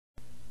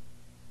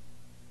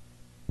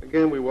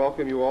Again, we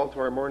welcome you all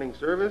to our morning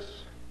service.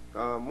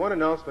 One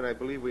announcement I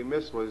believe we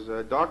missed was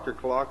Dr.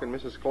 Clark and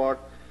Mrs. Clark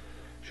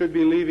should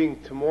be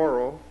leaving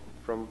tomorrow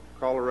from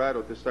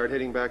Colorado to start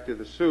heading back to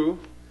the Sioux.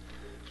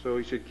 So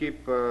we should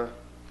keep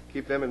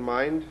them in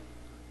mind.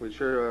 We'd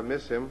sure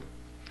miss him.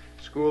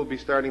 School will be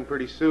starting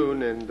pretty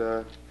soon,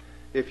 and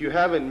if you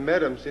haven't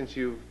met him since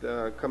you've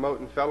come out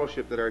in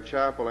fellowship at our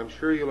chapel, I'm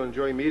sure you'll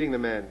enjoy meeting the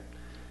man.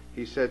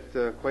 He set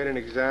quite an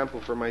example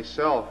for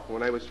myself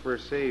when I was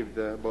first saved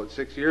about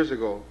 6 years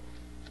ago.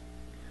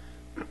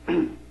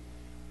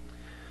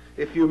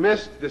 If you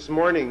missed this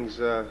morning's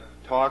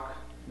talk,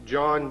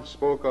 John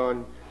spoke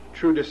on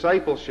true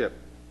discipleship,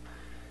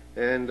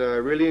 and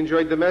really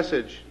enjoyed the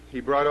message.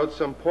 He brought out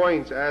some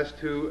points as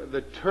to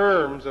the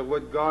terms of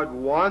what God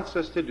wants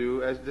us to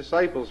do as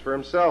disciples for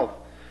himself.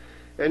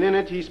 And in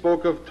it he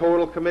spoke of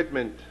total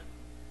commitment,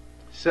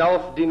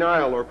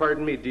 self-denial,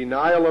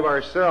 denial of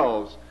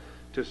ourselves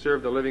to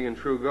serve the living and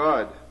true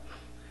God,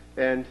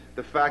 and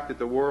the fact that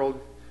the world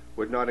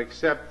would not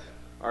accept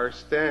our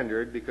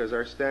standard because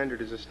our standard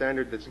is a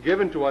standard that's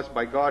given to us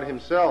by God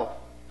himself.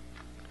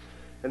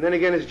 And then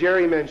again, as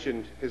Jerry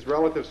mentioned, his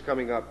relatives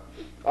coming up,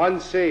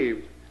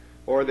 unsaved,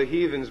 or the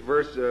heathens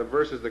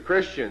versus the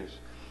Christians.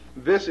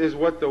 This is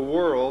what the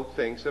world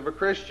thinks of a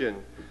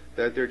Christian,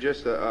 that they're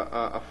just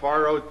a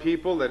far-out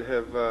people that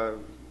have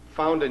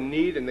found a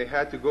need and they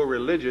had to go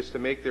religious to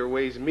make their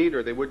ways meet,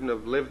 or they wouldn't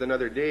have lived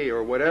another day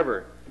or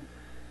whatever.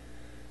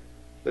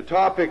 The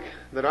topic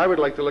that I would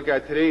like to look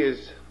at today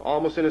is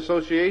almost in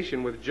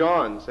association with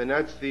John's, and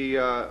that's the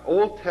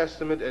Old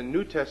Testament and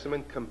New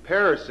Testament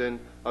comparison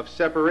of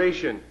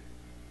separation.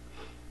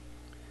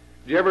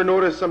 Do you ever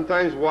notice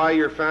sometimes why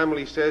your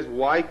family says,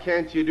 why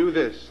can't you do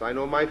this? I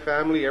know my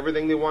family,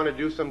 everything they want to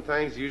do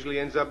sometimes usually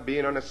ends up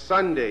being on a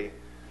Sunday.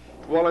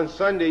 Well, on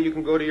Sunday you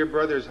can go to your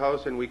brother's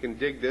house and we can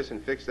dig this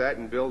and fix that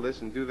and build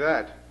this and do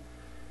that.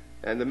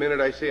 And the minute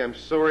I say, I'm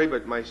sorry,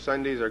 but my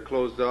Sundays are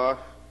closed off,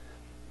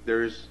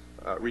 there's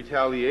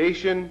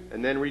retaliation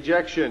and then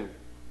rejection.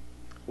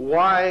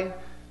 Why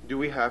do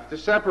we have to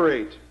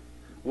separate?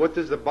 What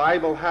does the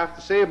Bible have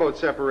to say about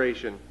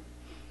separation?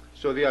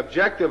 So the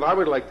objective I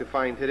would like to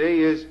find today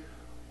is,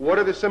 what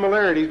are the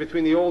similarities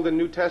between the Old and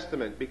New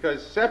Testament?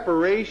 Because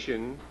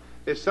separation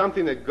is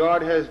something that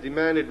God has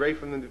demanded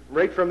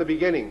right from the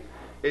beginning.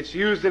 It's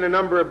used in a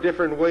number of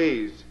different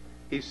ways.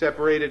 He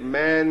separated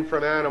man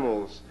from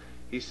animals.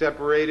 He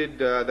separated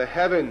the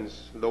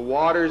heavens, the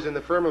waters and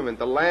the firmament,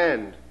 the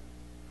land.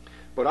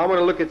 But I want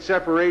to look at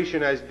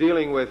separation as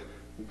dealing with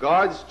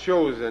God's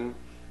chosen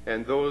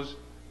and those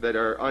that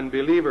are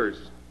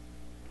unbelievers.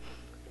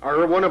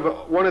 One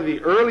of the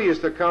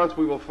earliest accounts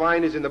we will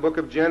find is in the book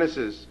of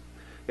Genesis.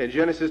 In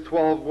Genesis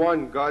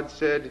 12:1, God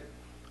said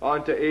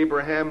unto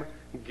Abraham,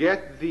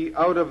 Get thee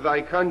out of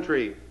thy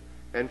country,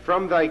 and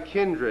from thy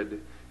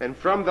kindred, and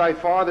from thy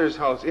father's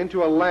house,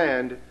 into a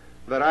land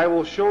that I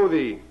will show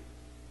thee,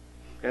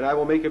 and I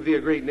will make of thee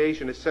a great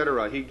nation,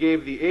 etc. He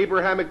gave the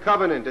Abrahamic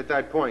covenant at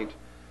that point,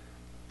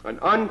 an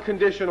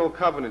unconditional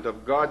covenant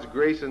of God's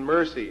grace and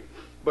mercy.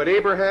 But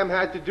Abraham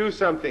had to do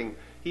something.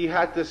 He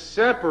had to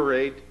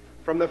separate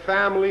from the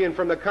family and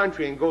from the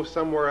country and go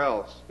somewhere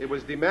else. It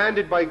was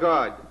demanded by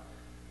God.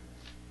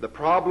 The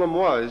problem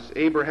was,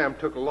 Abraham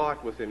took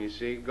Lot with him, you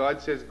see.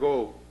 God says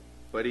go,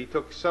 but he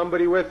took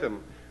somebody with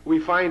him. We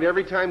find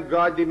every time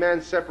God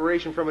demands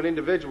separation from an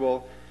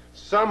individual,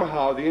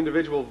 somehow the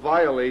individual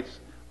violates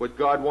what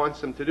God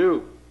wants them to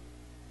do.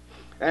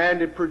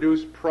 And it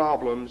produced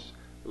problems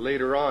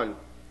later on.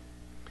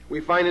 We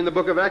find in the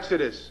book of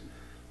Exodus,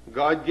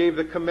 God gave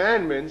the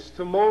commandments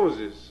to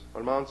Moses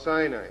on Mount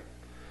Sinai.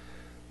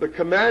 The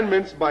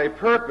commandments by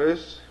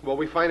purpose, what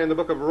we find in the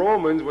book of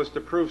Romans, was to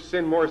prove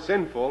sin more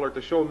sinful, or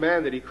to show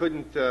man that he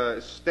couldn't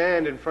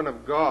stand in front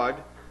of God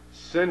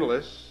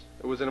sinless.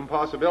 It was an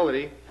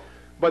impossibility.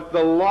 But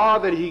the law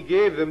that he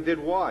gave them did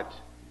what?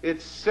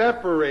 It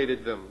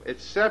separated them. It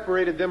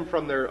separated them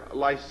from their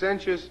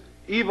licentious,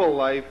 evil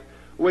life,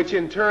 which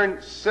in turn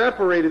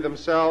separated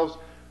themselves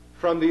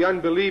from the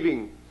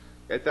unbelieving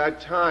at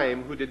that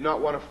time who did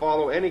not want to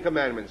follow any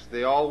commandments.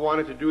 They all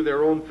wanted to do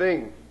their own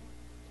thing.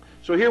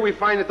 So here we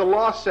find that the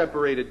law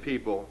separated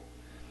people.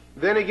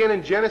 Then again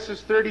in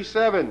Genesis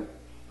 37,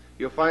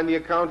 you'll find the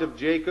account of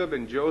Jacob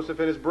and Joseph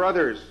and his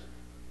brothers.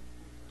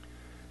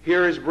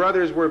 Here his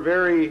brothers were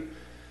very,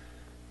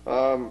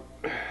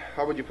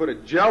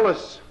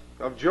 jealous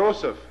of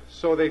Joseph.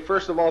 So they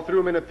first of all threw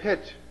him in a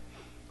pit.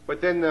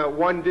 But then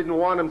one didn't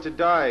want him to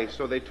die,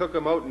 so they took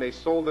him out and they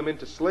sold him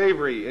into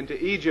slavery,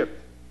 into Egypt.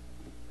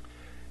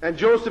 And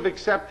Joseph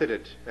accepted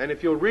it. And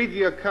if you'll read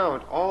the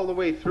account all the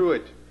way through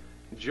it,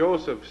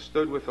 Joseph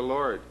stood with the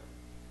Lord,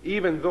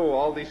 even though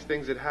all these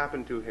things had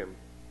happened to him.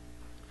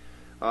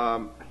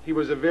 He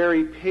was a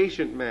very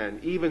patient man,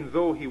 even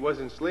though he was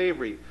in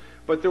slavery.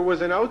 But there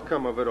was an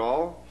outcome of it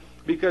all,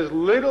 because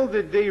little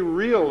did they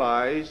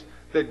realize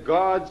that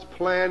God's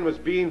plan was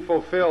being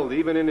fulfilled,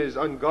 even in his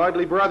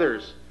ungodly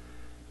brothers.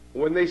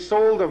 When they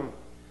sold him,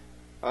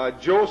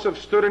 Joseph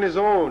stood on his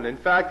own. In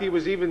fact, he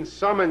was even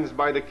summoned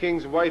by the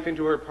king's wife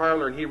into her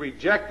parlor, and he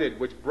rejected,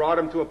 which brought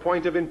him to a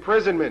point of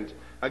imprisonment.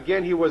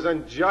 Again, he was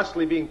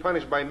unjustly being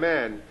punished by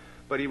man,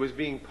 but he was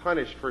being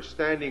punished for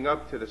standing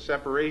up to the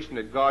separation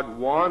that God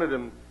wanted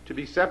him to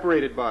be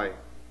separated by.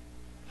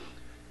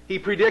 He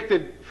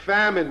predicted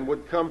famine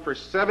would come for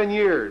 7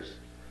 years.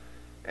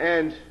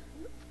 And,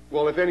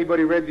 well, if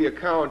anybody read the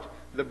account,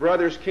 the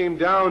brothers came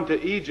down to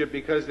Egypt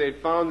because they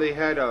found they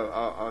had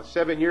a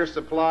 7-year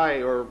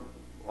supply, or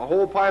a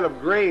whole pile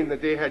of grain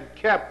that they had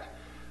kept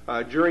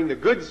during the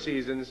good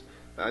seasons.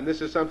 And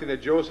this is something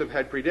that Joseph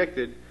had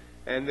predicted.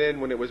 And then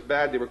when it was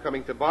bad, they were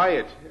coming to buy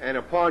it. And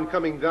upon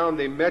coming down,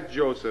 they met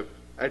Joseph.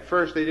 At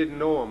first, they didn't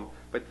know him.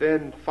 But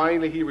then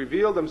finally he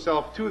revealed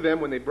himself to them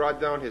when they brought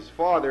down his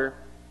father.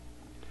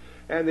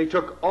 And they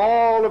took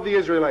all of the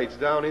Israelites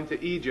down into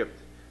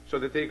Egypt so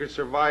that they could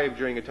survive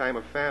during a time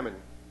of famine.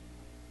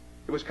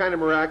 It was kind of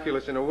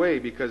miraculous in a way,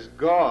 because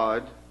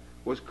God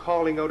was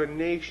calling out a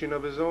nation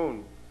of his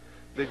own.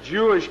 The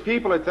Jewish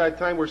people at that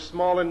time were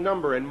small in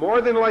number, and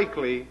more than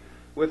likely,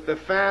 with the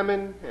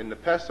famine and the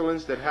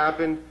pestilence that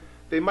happened,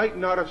 they might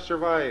not have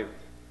survived.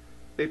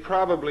 They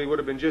probably would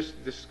have been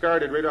just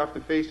discarded right off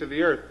the face of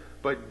the earth.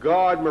 But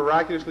God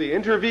miraculously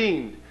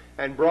intervened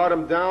and brought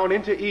them down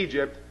into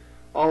Egypt,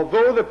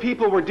 although the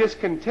people were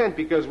discontent,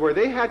 because where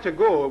they had to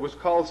go, it was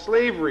called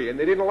slavery, and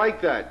they didn't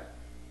like that.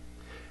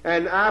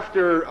 And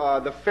after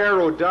the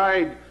Pharaoh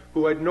died,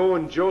 who had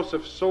known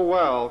Joseph so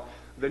well,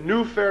 the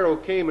new Pharaoh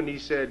came and he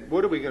said,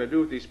 what are we going to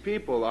do with these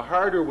people? The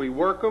harder we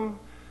work them,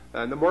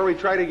 and the more we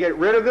try to get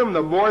rid of them,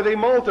 the more they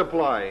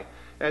multiply.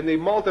 And they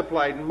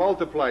multiplied and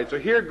multiplied. So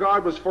here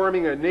God was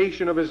forming a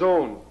nation of his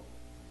own.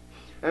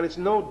 And it's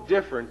no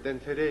different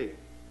than today.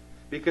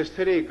 Because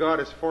today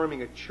God is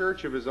forming a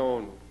church of his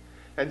own.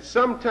 And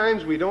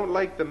sometimes we don't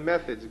like the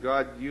methods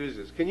God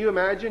uses. Can you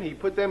imagine? He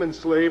put them in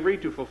slavery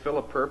to fulfill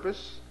a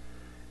purpose.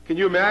 Can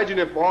you imagine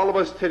if all of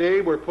us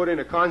today were put in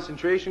a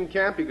concentration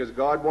camp because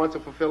God wants to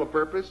fulfill a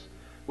purpose?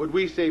 Would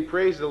we say,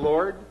 praise the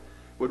Lord?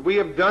 Would we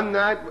have done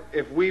that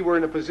if we were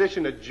in a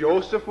position that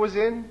Joseph was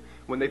in,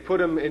 when they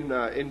put him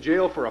in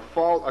jail for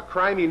a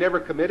crime he never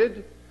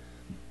committed?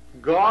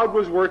 God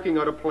was working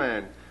out a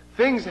plan.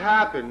 Things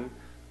happen,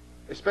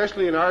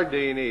 especially in our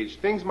day and age.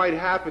 Things might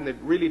happen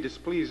that really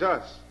displease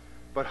us.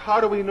 But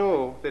how do we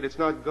know that it's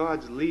not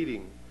God's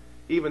leading?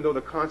 Even though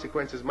the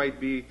consequences might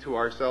be to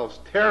ourselves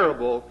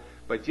terrible,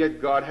 but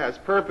yet God has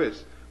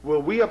purpose.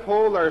 Will we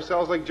uphold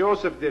ourselves like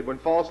Joseph did when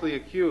falsely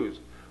accused?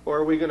 Or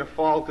are we going to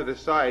fall to the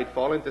side,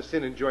 fall into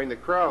sin, and join the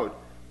crowd?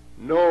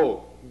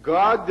 No.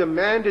 God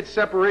demanded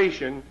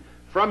separation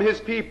from his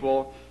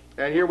people,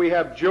 and here we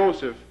have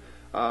Joseph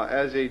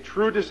as a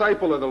true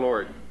disciple of the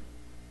Lord.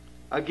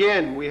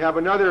 Again, we have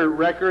another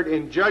record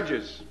in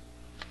Judges.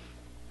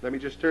 Let me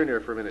just turn there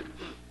for a minute.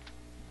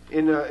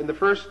 In the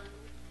first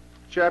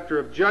chapter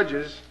of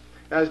Judges,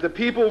 as the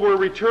people were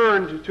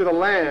returned to the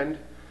land,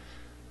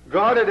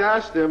 God had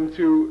asked them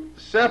to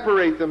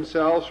separate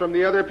themselves from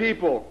the other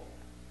people.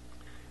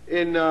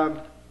 I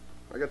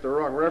got the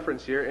wrong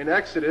reference here. In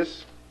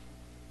Exodus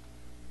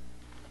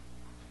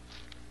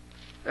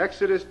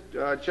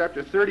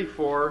chapter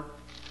 34,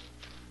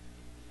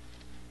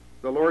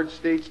 the Lord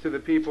states to the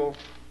people,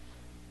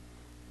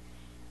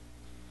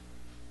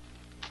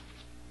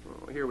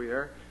 here we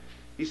are.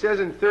 He says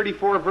in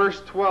 34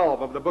 verse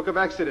 12 of the book of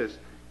Exodus,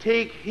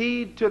 take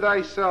heed to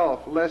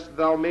thyself, lest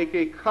thou make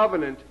a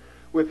covenant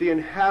with the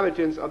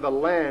inhabitants of the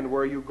land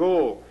where you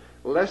go,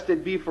 lest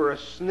it be for a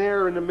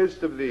snare in the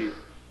midst of thee.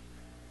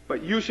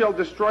 But you shall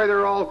destroy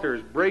their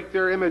altars, break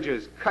their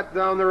images, cut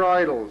down their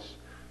idols.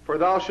 For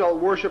thou shalt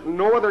worship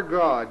no other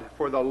God,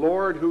 for the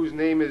Lord, whose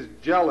name is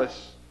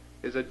jealous,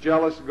 is a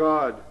jealous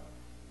God.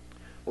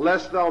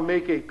 Lest thou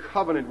make a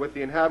covenant with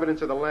the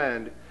inhabitants of the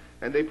land,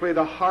 and they play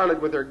the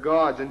harlot with their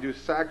gods, and do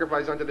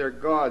sacrifice unto their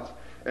gods,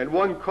 and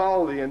one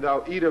call thee, and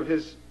thou eat of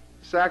his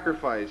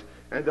sacrifice.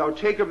 And thou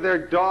take of their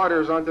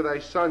daughters unto thy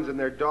sons, and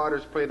their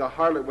daughters play the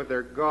harlot with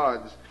their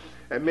gods,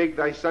 and make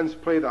thy sons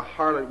play the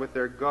harlot with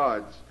their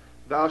gods.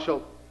 Thou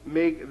shalt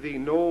make thee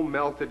no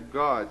melted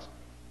gods.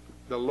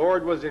 The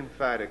Lord was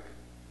emphatic.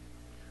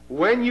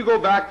 When you go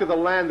back to the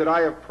land that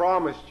I have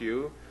promised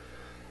you,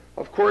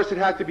 of course it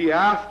had to be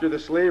after the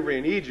slavery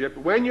in Egypt.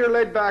 When you're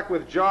led back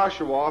with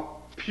Joshua,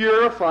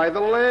 purify the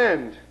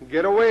land.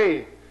 Get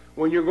away.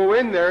 When you go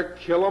in there,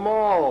 kill them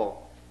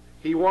all.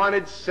 He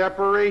wanted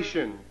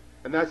separation.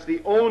 And that's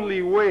the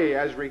only way,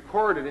 as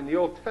recorded in the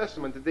Old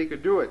Testament, that they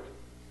could do it.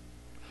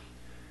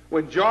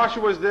 When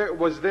Joshua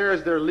was there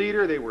as their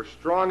leader, they were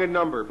strong in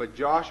number, but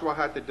Joshua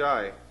had to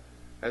die,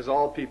 as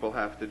all people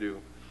have to do.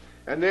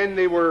 And then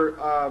they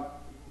were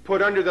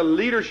put under the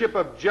leadership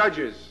of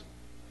judges.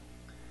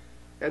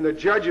 And the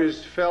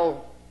judges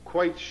fell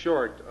quite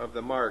short of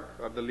the mark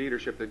of the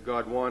leadership that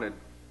God wanted.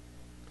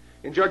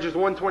 In Judges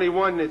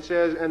 1:21 it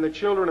says, and the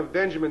children of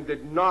Benjamin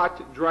did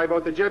not drive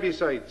out the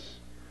Jebusites.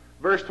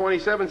 Verse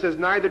 27 says,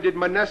 neither did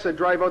Manasseh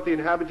drive out the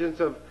inhabitants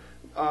of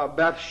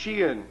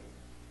Bethshean.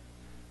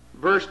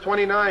 Verse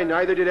 29,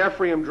 neither did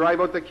Ephraim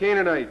drive out the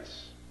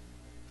Canaanites.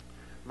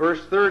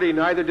 Verse 30,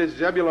 neither did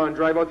Zebulun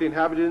drive out the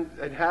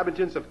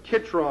inhabitants of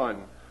Kitron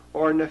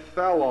or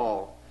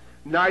Nephthalal.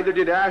 Neither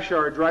did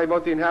Asher drive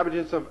out the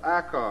inhabitants of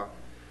Akkah.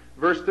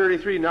 Verse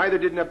 33, neither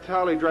did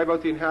Naphtali drive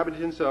out the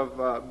inhabitants of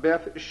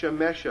Beth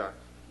Shemesha.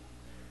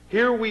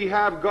 Here we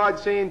have God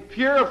saying,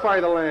 purify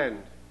the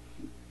land.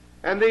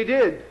 And they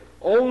did,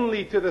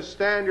 only to the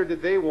standard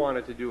that they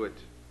wanted to do it.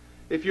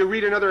 If you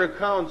read another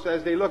accounts,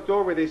 as they looked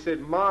over, they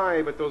said,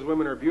 my, but those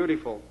women are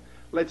beautiful.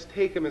 Let's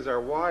take them as our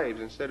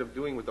wives instead of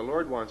doing what the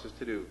Lord wants us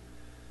to do.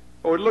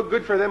 Oh, it looked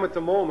good for them at the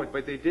moment,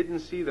 but they didn't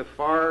see the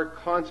far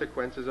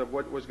consequences of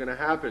what was going to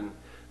happen.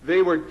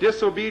 They were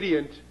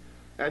disobedient,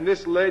 and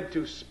this led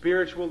to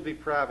spiritual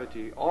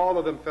depravity. All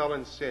of them fell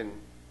in sin.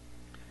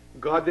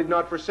 God did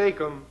not forsake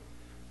them,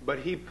 but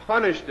He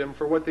punished them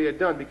for what they had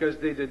done, because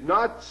they did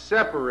not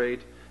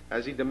separate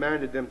as He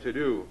demanded them to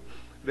do.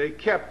 They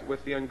kept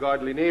with the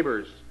ungodly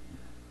neighbors.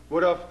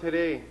 What of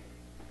today?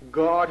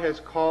 God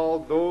has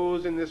called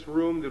those in this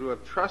room that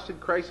have trusted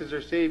Christ as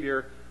their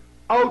Savior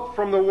out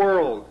from the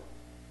world.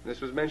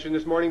 This was mentioned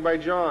this morning by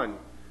John.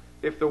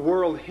 If the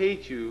world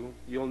hates you,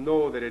 you'll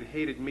know that it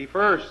hated me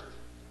first.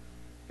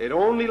 It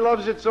only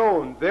loves its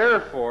own.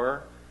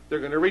 Therefore, they're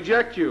going to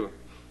reject you.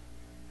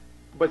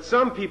 But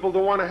some people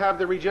don't want to have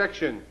the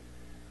rejection.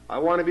 I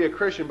want to be a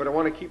Christian, but I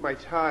want to keep my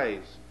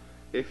ties.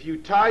 If you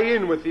tie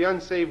in with the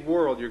unsaved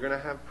world, you're going to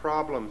have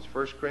problems.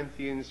 1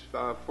 Corinthians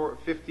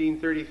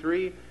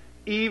 15:33,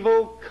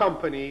 evil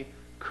company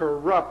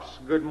corrupts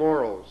good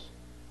morals.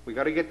 We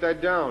got to get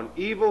that down.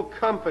 Evil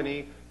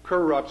company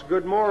corrupts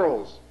good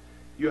morals.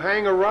 You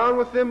hang around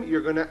with them,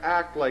 you're going to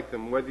act like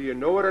them, whether you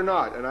know it or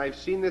not. And I've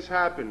seen this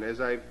happen, as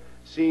I've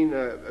seen,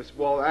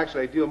 well,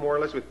 actually, I deal more or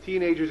less with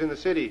teenagers in the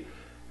city.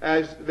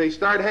 As they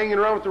start hanging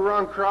around with the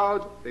wrong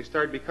crowd, they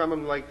start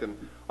becoming like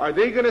them. Are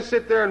they going to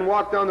sit there and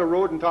walk down the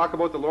road and talk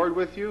about the Lord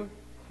with you?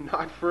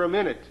 Not for a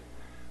minute.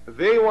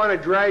 They want to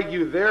drag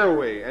you their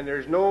way, and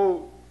there's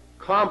no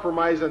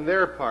compromise on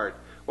their part.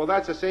 Well,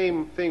 that's the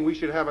same thing we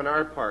should have on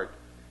our part.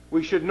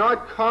 We should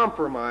not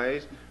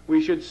compromise.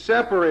 We should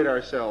separate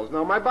ourselves.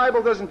 Now, my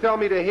Bible doesn't tell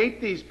me to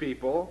hate these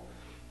people.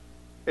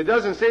 It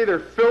doesn't say they're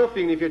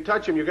filthy, and if you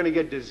touch them, you're going to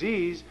get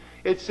disease.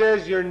 It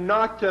says you're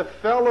not to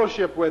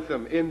fellowship with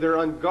them in their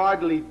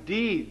ungodly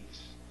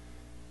deeds.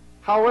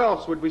 How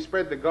else would we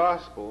spread the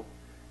gospel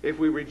if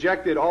we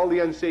rejected all the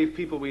unsaved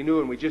people we knew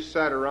and we just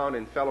sat around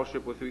in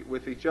fellowship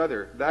with each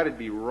other? That'd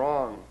be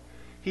wrong.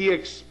 He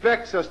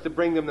expects us to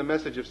bring them the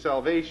message of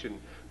salvation.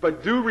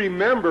 But do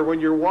remember when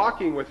you're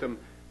walking with them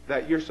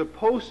that you're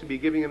supposed to be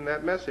giving them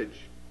that message.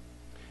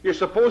 You're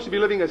supposed to be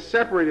living a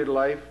separated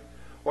life,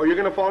 or you're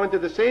going to fall into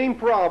the same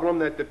problem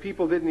that the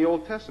people did in the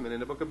Old Testament in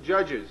the book of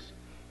Judges.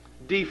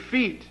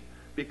 Defeat,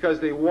 because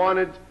they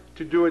wanted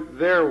to do it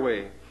their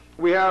way.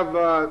 We have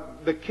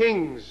the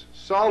kings,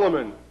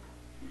 Solomon,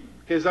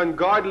 his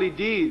ungodly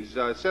deeds,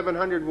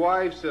 700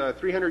 wives,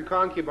 300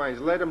 concubines,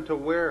 led him to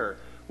where?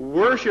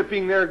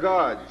 Worshiping their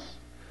gods.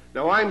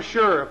 Now I'm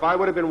sure if I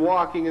would have been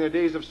walking in the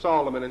days of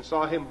Solomon and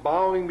saw him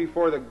bowing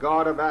before the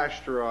god of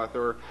Ashtaroth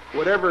or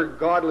whatever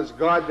godless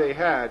god they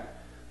had,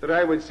 that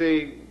I would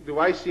say, do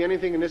I see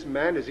anything in this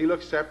man? Does he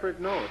look separate?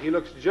 No, he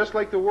looks just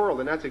like the world,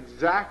 and that's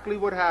exactly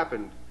what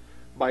happened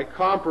by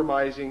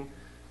compromising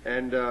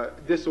and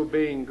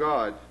disobeying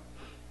God.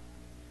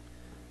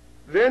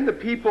 Then the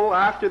people,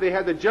 after they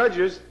had the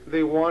judges,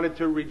 they wanted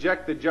to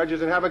reject the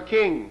judges and have a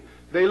king.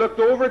 They looked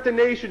over at the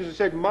nations and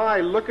said, my,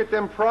 look at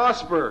them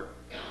prosper.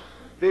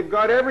 They've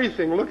got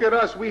everything. Look at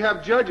us. We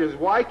have judges.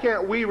 Why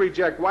can't we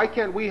reject? Why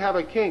can't we have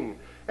a king?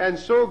 And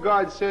so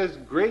God says,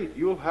 great,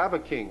 you'll have a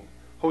king.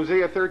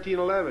 Hosea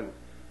 13:11.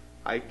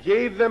 I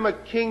gave them a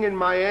king in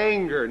my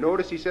anger.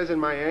 Notice he says in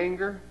my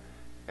anger,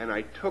 and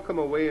I took him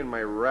away in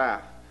my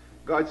wrath.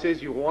 God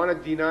says, you want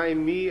to deny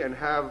me and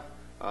have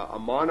a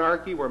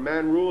monarchy where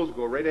man rules?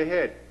 Go right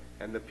ahead.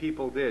 And the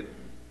people did.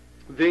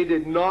 They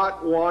did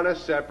not want to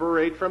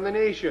separate from the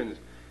nations.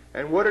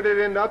 And what did it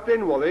end up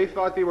in? Well, they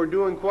thought they were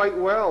doing quite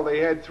well. They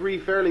had three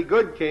fairly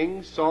good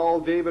kings,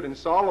 Saul, David, and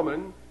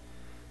Solomon.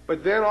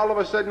 But then all of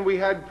a sudden we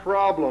had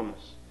problems.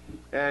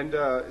 And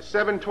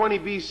 720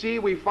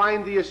 BC, we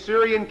find the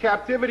Assyrian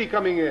captivity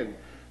coming in.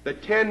 The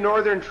 10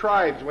 northern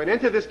tribes went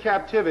into this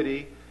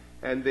captivity,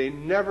 and they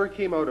never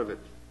came out of it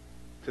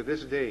to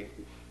this day.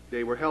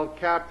 They were held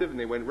captive, and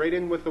they went right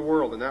in with the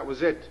world, and that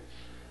was it.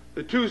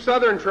 The 2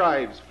 southern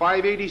tribes,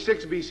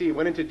 586 BC,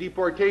 went into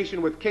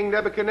deportation with King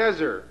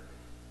Nebuchadnezzar.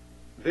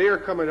 They are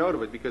coming out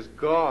of it because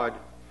God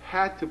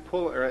had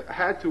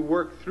to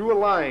work through a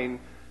line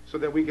so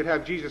that we could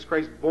have Jesus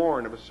Christ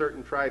born of a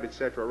certain tribe,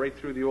 etc., right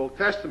through the Old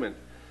Testament.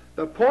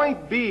 The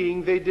point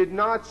being, they did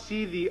not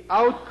see the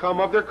outcome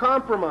of their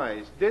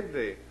compromise, did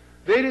they?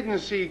 They didn't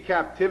see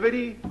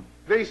captivity.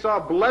 They saw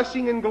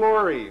blessing and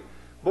glory.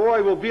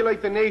 Boy, we'll be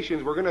like the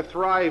nations. We're going to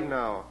thrive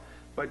now.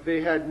 But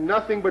they had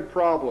nothing but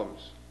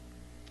problems.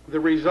 The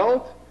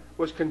result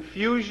was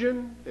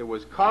confusion. It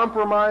was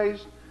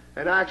compromise.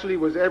 And actually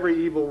was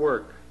every evil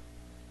work.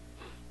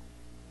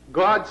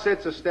 God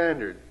sets a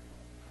standard.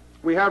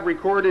 We have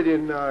recorded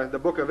in the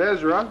book of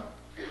Ezra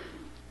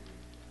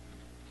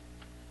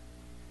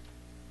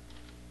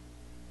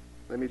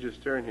Let me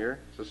just turn here.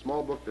 It's a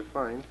small book to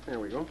find. There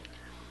we go.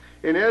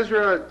 In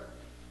Ezra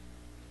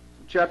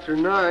chapter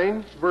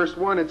 9, verse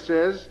 1, it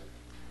says,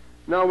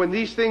 "Now when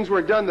these things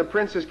were done, the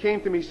princes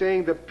came to me,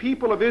 saying, The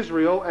people of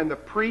Israel and the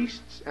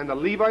priests and the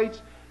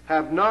Levites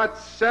have not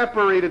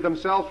separated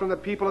themselves from the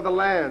people of the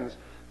lands,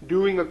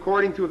 doing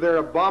according to their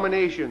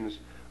abominations,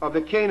 of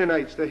the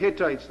Canaanites, the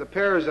Hittites, the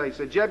Perizzites,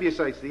 the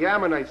Jebusites, the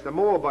Ammonites, the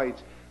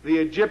Moabites, the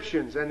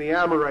Egyptians, and the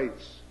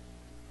Amorites.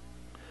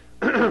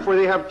 For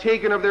they have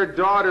taken of their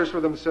daughters for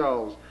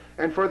themselves,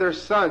 and for their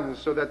sons,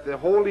 so that the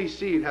holy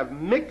seed have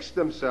mixed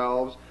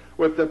themselves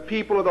with the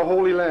people of the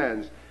holy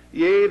lands.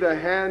 Yea, the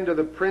hand of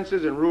the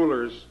princes and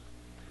rulers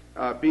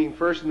being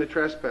first in the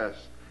trespass.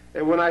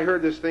 And when I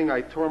heard this thing,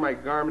 I tore my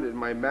garment and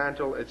my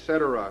mantle,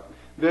 etc."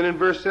 Then in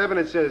verse 7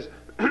 it says,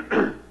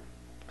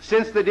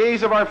 "Since the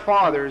days of our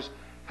fathers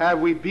have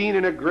we been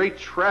in a great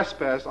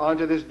trespass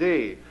unto this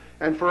day,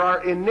 and for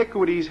our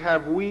iniquities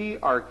have we,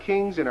 our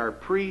kings and our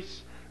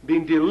priests,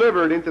 been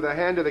delivered into the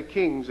hand of the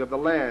kings of the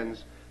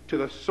lands, to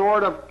the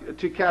sword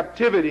to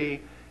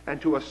captivity, and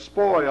to a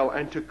spoil,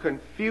 and to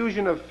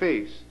confusion of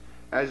face,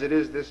 as it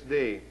is this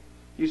day."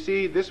 You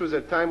see, this was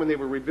a time when they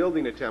were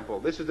rebuilding the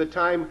temple. This is the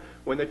time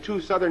when the two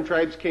southern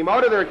tribes came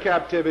out of their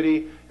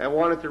captivity and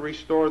wanted to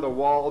restore the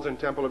walls and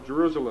temple of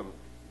Jerusalem.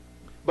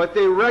 But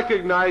they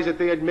recognized that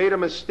they had made a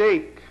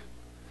mistake.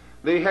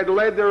 They had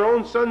led their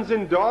own sons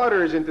and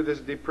daughters into this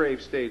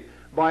depraved state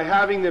by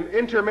having them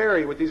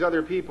intermarry with these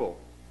other people.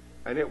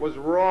 And it was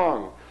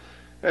wrong.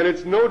 And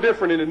it's no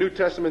different in the New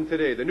Testament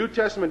today. The New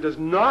Testament does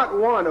not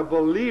want a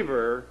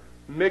believer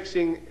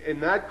mixing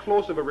in that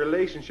close of a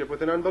relationship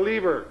with an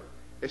unbeliever,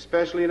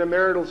 especially in a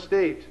marital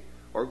state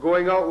or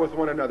going out with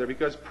one another,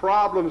 because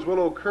problems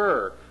will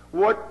occur.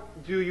 What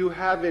do you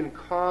have in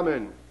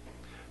common?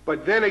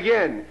 But then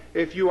again,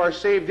 if you are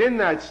saved in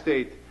that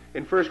state,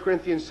 in 1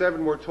 Corinthians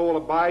 7 we're told,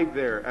 abide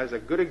there as a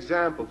good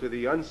example to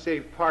the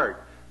unsaved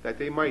part, that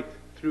they might,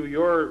 through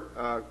your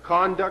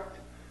conduct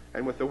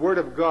and with the Word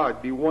of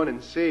God, be won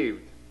and saved.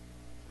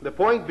 The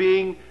point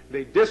being,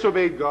 they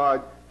disobeyed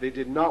God. They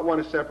did not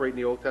want to separate in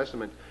the Old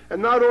Testament.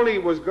 And not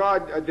only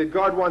did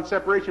God want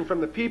separation from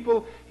the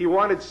people, He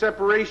wanted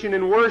separation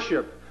in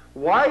worship.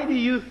 Why do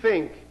you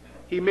think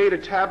He made a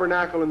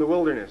tabernacle in the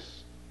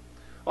wilderness?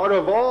 Out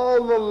of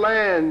all the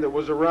land that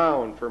was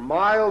around, for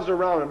miles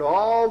around, and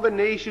all the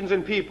nations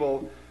and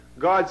people,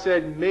 God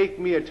said, "Make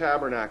me a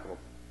tabernacle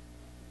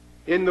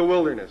in the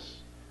wilderness."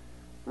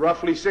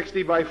 Roughly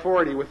 60 by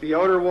 40, with the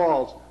outer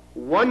walls,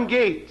 one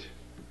gate,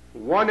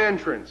 one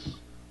entrance,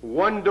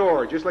 one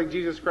door, just like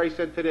Jesus Christ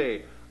said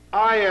today,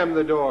 "I am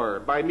the door.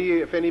 By me,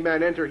 if any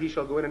man enter, he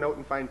shall go in and out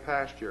and find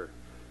pasture."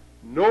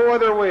 No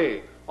other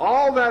way.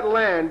 All that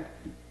land,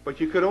 but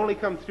you could only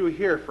come through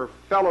here for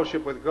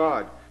fellowship with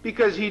God,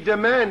 because He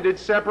demanded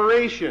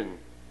separation.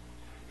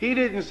 He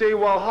didn't say,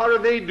 well, how do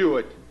they do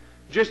it?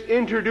 Just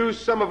introduce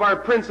some of our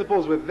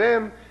principles with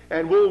them,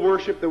 and we'll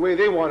worship the way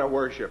they want to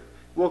worship.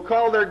 We'll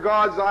call their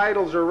gods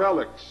idols or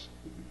relics.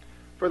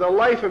 For the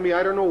life of me,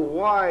 I don't know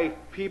why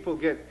people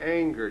get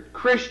angered,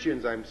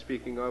 Christians I'm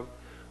speaking of,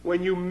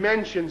 when you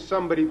mention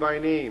somebody by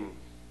name.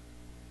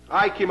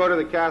 I came out of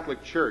the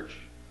Catholic Church,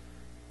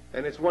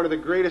 and it's one of the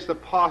greatest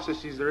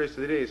apostasies there is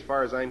today as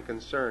far as I'm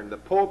concerned. The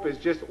Pope is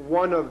just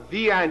one of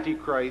the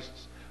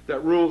antichrists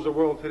that rules the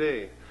world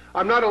today.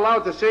 I'm not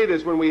allowed to say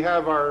this when we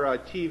have our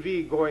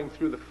TV going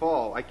through the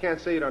fall. I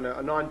can't say it on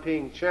a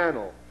non-paying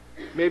channel.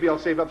 Maybe I'll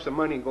save up some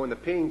money and go in the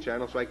paying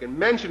channel so I can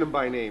mention them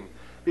by name.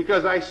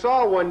 Because I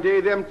saw one day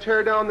them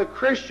tear down the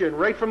Christian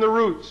right from the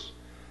roots.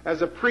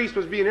 As a priest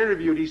was being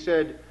interviewed, he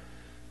said,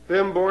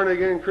 "Them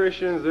born-again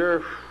Christians,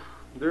 they're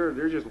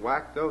just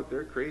whacked out.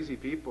 They're crazy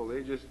people.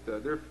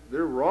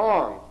 They're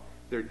wrong.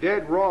 They're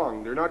dead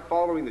wrong. They're not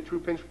following the true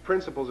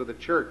principles of the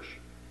church."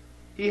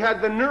 He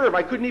had the nerve.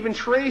 I couldn't even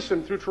trace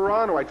him through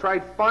Toronto. I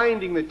tried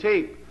finding the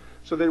tape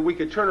so that we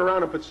could turn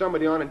around and put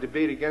somebody on and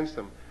debate against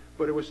them.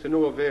 But it was to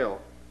no avail.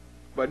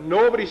 But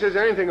nobody says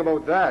anything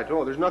about that.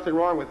 Oh, there's nothing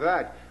wrong with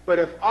that. But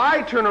if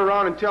I turn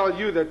around and tell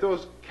you that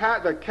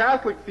the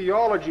Catholic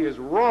theology is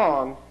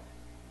wrong,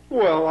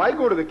 well, I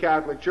go to the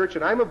Catholic Church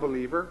and I'm a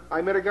believer.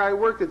 I met a guy at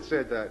work that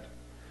said that.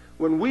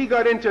 When we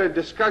got into a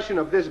discussion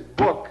of this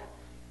book,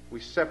 we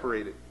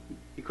separated.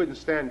 He couldn't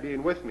stand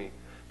being with me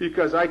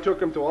because I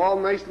took him to all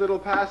nice little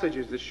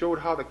passages that showed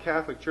how the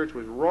Catholic Church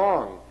was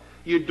wrong.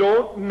 You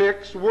don't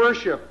mix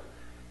worship.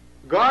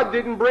 God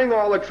didn't bring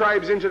all the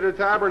tribes into the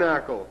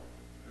tabernacle.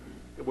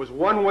 It was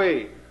one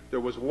way. There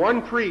was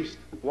one priest,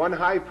 one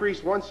high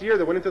priest once a year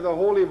that went into the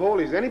Holy of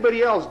Holies.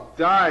 Anybody else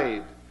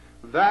died.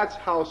 That's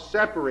how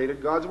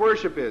separated God's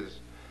worship is.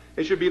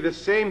 It should be the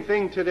same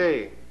thing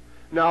today.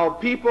 Now,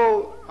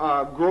 people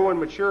grow in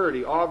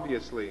maturity,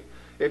 obviously.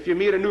 If you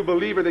meet a new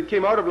believer that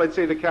came out of, let's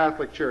say, the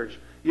Catholic Church,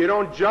 you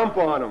don't jump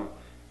on him.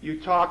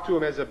 You talk to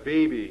him as a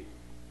baby.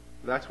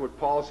 That's what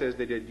Paul says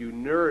they did.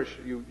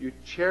 You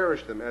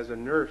cherish them as a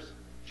nurse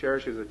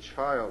cherishes a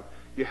child.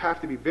 You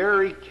have to be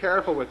very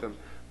careful with them.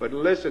 But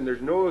listen,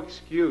 there's no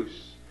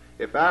excuse.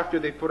 If after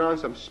they put on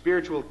some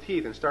spiritual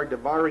teeth and start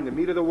devouring the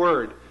meat of the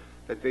Word,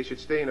 that they should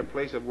stay in a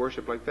place of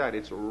worship like that.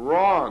 It's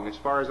wrong as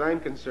far as I'm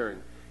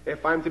concerned.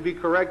 If I'm to be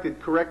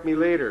corrected, correct me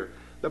later.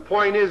 The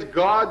point is,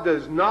 God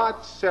does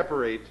not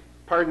separate,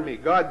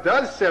 God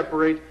does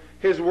separate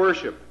His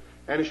worship.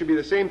 And it should be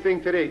the same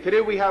thing today.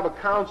 Today we have a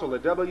council, the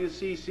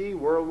WCC,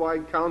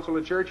 Worldwide Council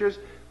of Churches.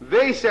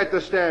 They set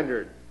the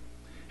standard.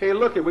 Hey,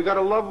 look, we got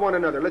to love one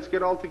another. Let's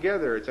get all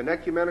together. It's an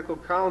ecumenical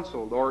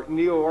council, or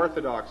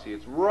neo-orthodoxy.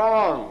 It's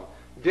wrong,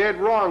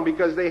 dead wrong,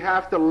 because they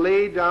have to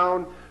lay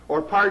down,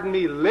 or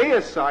lay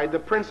aside the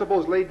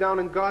principles laid down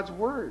in God's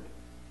Word.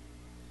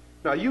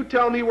 Now, you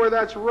tell me where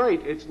that's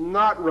right. It's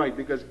not right,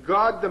 because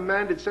God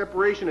demanded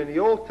separation in the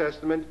Old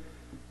Testament.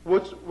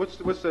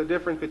 What's the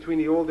difference between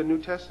the Old and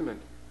New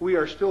Testament? We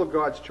are still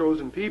God's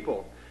chosen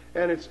people.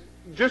 And it's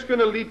just going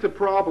to lead to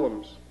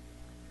problems.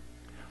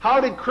 How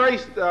did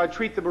Christ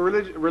treat the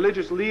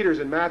religious leaders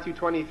in Matthew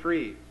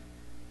 23?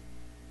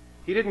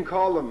 He didn't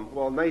call them,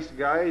 well, nice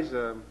guys.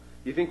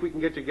 You think we can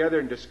get together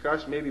and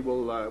discuss? Maybe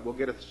we'll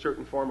get a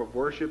certain form of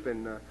worship,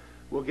 and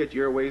we'll get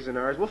your ways and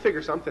ours. We'll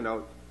figure something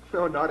out.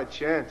 No, not a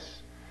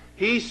chance.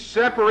 He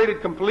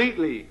separated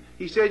completely.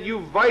 He said, you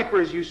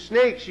vipers, you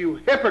snakes, you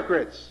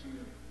hypocrites,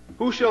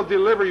 who shall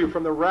deliver you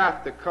from the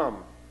wrath to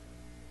come?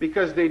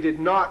 Because they did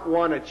not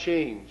want to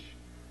change.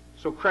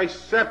 So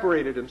Christ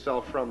separated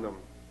Himself from them.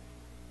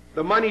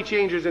 The money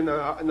changers in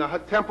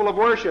the temple of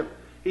worship,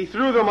 He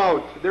threw them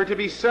out. They're to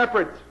be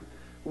separate.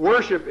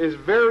 Worship is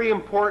very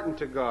important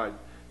to God,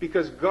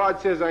 because God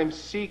says, I'm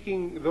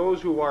seeking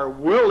those who are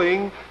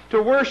willing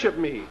to worship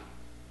me.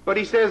 But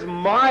He says,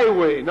 my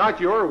way, not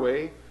your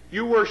way.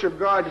 You worship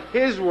God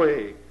His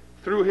way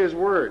through His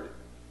Word.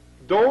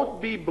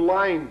 Don't be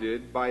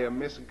blinded by a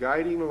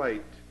misguiding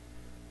light.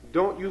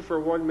 Don't you for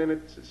 1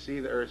 minute see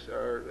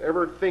or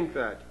ever think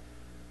that.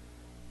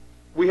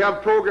 We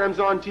have programs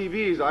on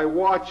TVs, I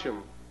watch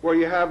them, where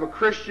you have a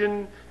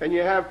Christian and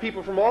you have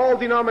people from all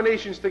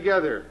denominations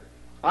together.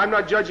 I'm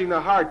not judging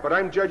the heart, but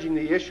I'm judging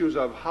the issues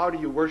of how do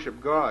you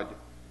worship God.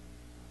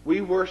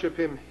 We worship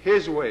Him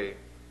His way,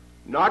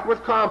 not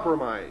with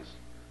compromise,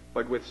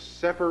 but with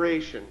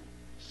separation.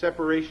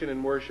 Separation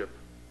in worship.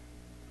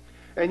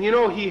 And you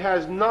know, He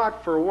has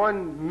not for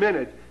 1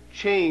 minute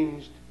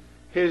changed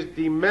His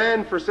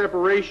demand for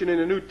separation in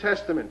the New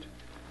Testament.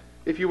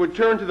 If you would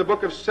turn to the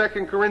book of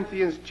 2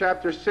 Corinthians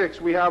chapter 6,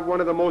 we have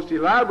one of the most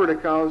elaborate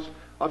accounts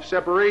of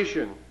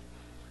separation.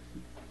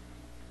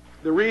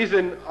 The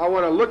reason I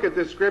want to look at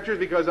this scripture is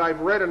because I've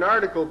read an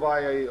article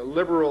by a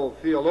liberal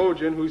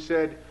theologian who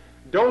said,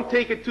 don't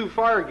take it too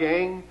far,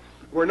 gang.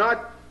 We're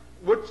not,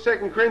 what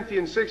 2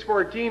 Corinthians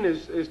 6:14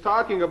 is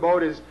talking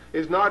about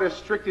is not as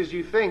strict as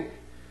you think.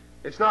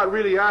 It's not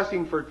really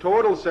asking for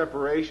total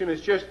separation.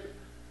 It's just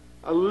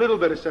a little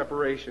bit of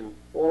separation.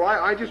 Well,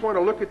 I just want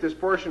to look at this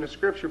portion of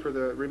Scripture for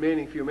the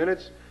remaining few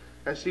minutes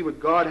and see what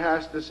God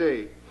has to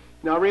say.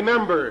 Now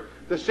remember,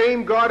 the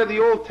same God of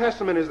the Old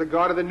Testament is the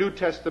God of the New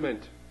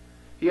Testament.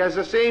 He has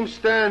the same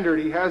standard.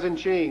 He hasn't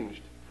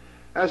changed.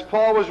 As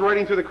Paul was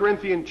writing to the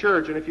Corinthian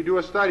church, and if you do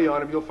a study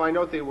on them, you'll find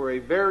out they were a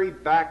very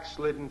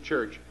backslidden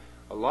church.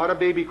 A lot of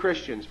baby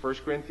Christians. 1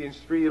 Corinthians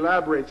 3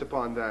 elaborates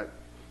upon that.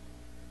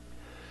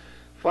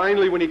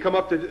 Finally, when you come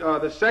up to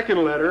the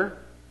second letter,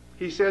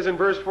 he says in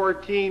verse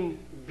 14,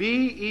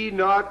 be ye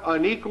not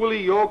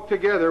unequally yoked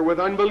together with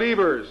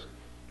unbelievers.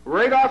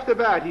 Right off the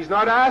bat, he's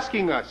not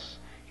asking us.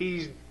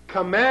 He's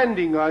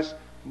commanding us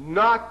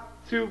not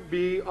to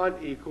be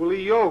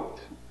unequally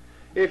yoked.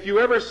 If you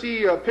ever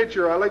see a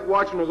picture, I like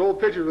watching those old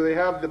pictures where they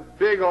have the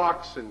big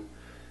oxen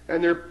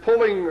and they're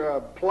pulling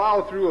a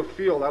plow through a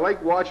field. I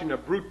like watching the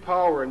brute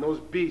power in those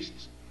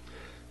beasts.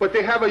 But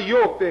they have a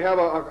yoke, they have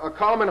a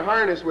common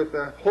harness with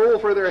a hole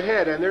for their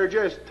head, and they're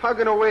just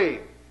tugging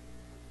away.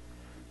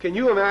 Can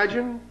you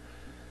imagine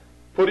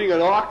putting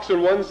an ox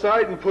on one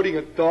side and putting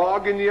a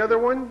dog in the other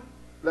one?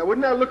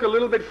 Wouldn't that look a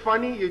little bit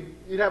funny?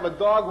 You'd have a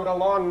dog with a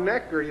long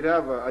neck, or you'd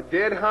have a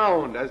dead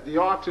hound as the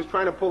ox is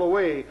trying to pull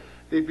away.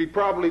 They'd be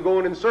probably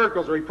going in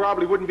circles, or he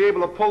probably wouldn't be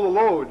able to pull the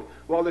load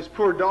while this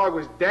poor dog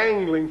was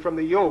dangling from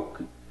the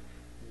yoke.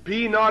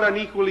 Be not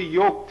unequally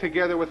yoked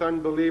together with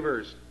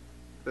unbelievers.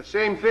 The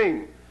same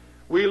thing.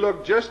 We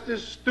look just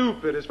as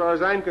stupid, as far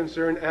as I'm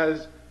concerned,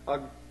 as a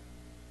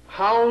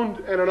hound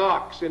and an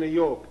ox in a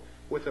yoke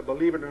with a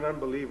believer and an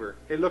unbeliever.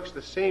 It looks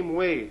the same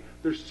way.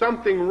 There's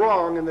something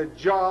wrong, and the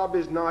job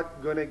is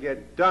not going to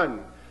get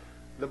done.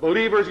 The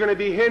believer is going to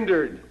be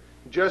hindered,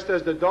 just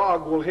as the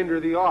dog will hinder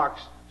the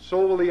ox.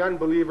 So will the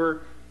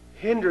unbeliever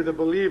hinder the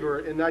believer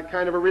in that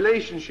kind of a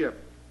relationship.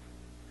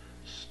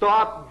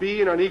 Stop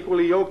being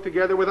unequally yoked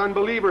together with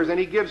unbelievers. And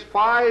he gives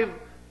 5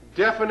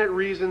 definite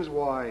reasons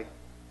why.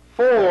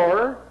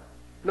 For,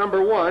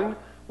 number 1,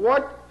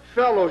 what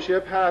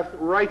fellowship hath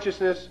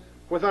righteousness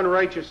with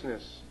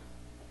unrighteousness?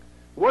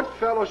 What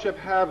fellowship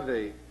have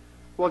they?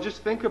 Well,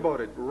 just think about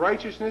it.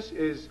 Righteousness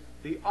is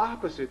the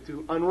opposite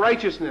to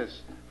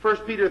unrighteousness. 1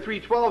 Peter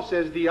 3:12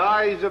 says, the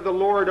eyes of the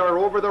Lord are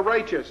over the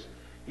righteous.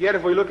 Yet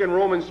if we look in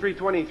Romans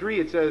 3:23,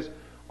 it says,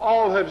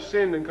 all have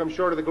sinned and come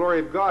short of the glory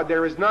of God.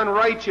 There is none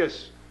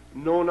righteous,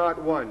 no,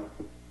 not one.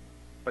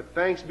 But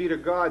thanks be to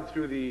God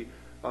through the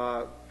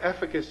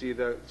efficacy,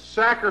 the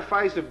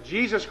sacrifice of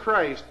Jesus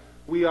Christ,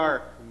 we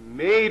are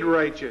made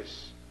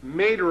righteous.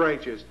 Made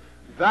righteous.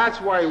 That's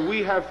why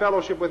we have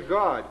fellowship with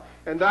God.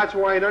 And that's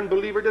why an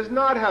unbeliever does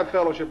not have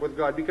fellowship with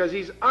God, because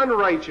he's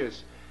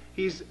unrighteous.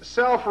 He's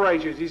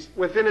self-righteous. He's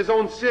within his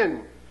own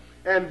sin.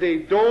 And they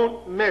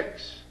don't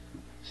mix.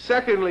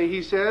 Secondly,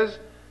 he says,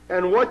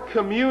 and what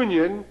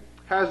communion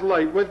has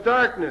light with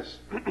darkness?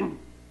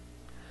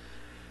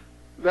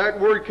 That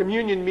word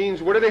communion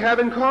means, what do they have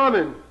in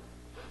common?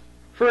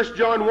 1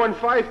 John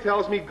 1:5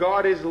 tells me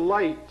God is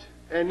light,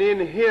 and in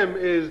him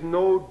is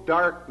no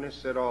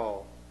darkness at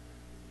all.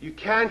 You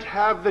can't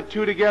have the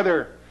two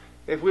together.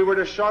 If we were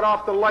to shut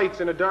off the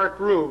lights in a dark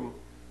room,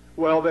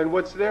 well then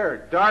what's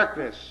there?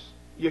 Darkness.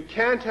 You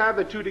can't have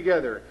the two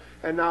together.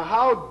 And now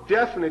how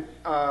definite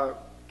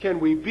can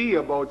we be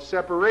about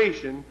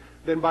separation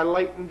than by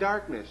light and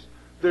darkness?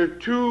 They're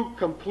two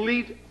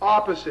complete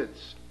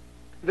opposites.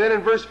 Then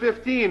in verse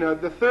 15,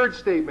 the third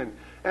statement,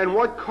 and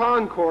what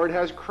concord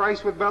has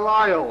Christ with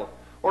Belial?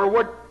 Or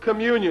what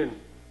communion?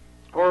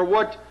 Or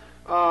what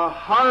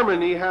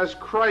harmony has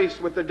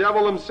Christ with the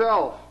devil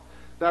himself?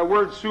 That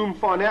word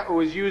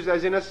symphoneo is used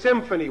as in a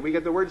symphony. We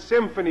get the word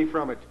symphony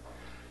from it.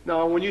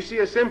 Now, when you see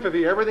a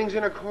symphony, everything's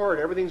in accord.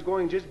 Everything's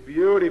going just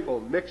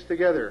beautiful, mixed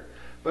together.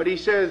 But he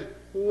says,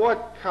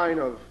 what kind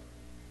of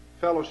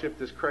fellowship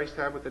does Christ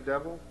have with the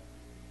devil?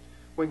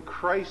 When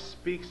Christ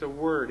speaks a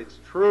word, it's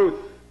truth.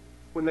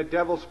 When the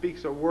devil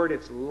speaks a word,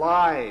 it's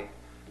lie.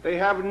 They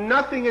have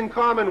nothing in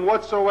common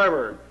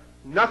whatsoever.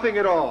 Nothing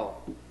at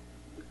all.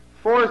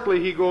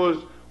 Fourthly, he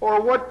goes,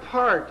 or what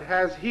part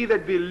has he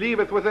that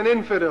believeth with an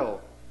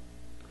infidel?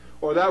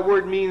 Or that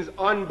word means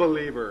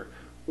unbeliever.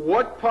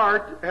 What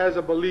part has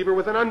a believer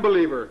with an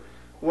unbeliever?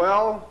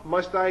 Well,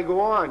 must I go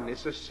on?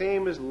 It's the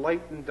same as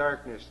light and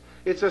darkness.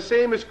 It's the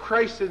same as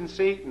Christ and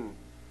Satan.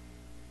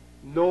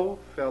 No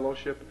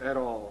fellowship at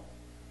all.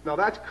 Now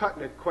that's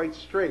cutting it quite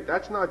straight.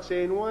 That's not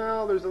saying,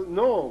 well,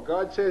 no.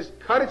 God says,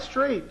 cut it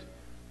straight.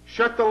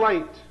 Shut the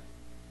light.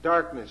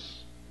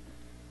 Darkness.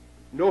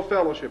 No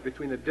fellowship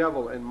between the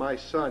devil and my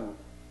son.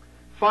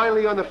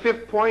 Finally, on the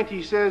fifth point,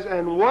 he says,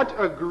 and what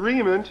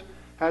agreement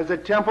has the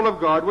temple of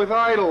God with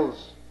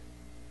idols?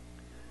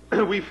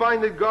 We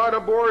find that God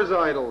abhors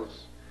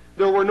idols.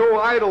 There were no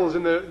idols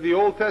in the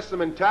Old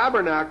Testament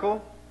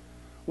tabernacle.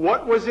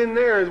 What was in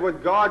there is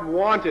what God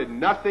wanted.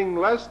 Nothing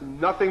less,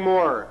 nothing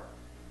more.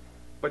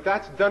 But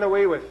that's done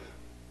away with.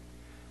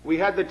 We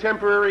had the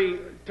temporary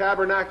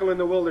tabernacle in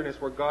the wilderness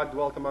where God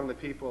dwelt among the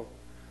people.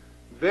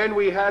 Then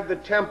we had the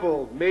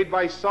temple made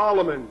by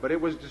Solomon, but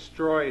it was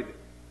destroyed.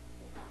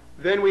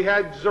 Then we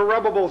had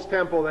Zerubbabel's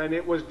temple, and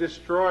it was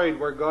destroyed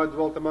where God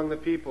dwelt among the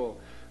people.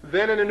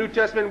 Then in the New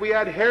Testament we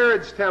had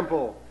Herod's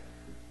temple.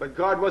 But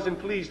God wasn't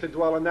pleased to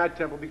dwell in that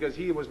temple because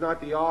he was not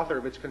the author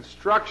of its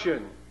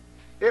construction.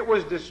 It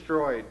was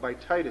destroyed by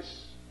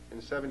Titus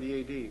in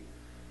 70 A.D.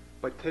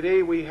 But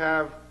today we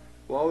have,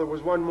 well, there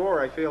was one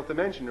more I failed to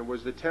mention. It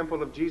was the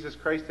temple of Jesus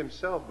Christ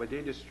himself, but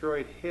they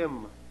destroyed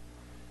him.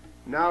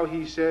 Now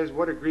he says,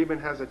 what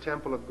agreement has a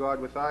temple of God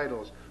with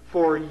idols?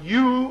 For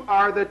you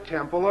are the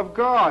temple of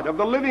God, of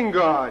the living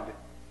God.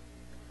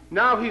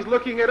 Now he's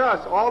looking at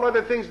us. All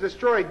other things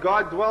destroyed.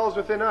 God dwells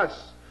within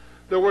us.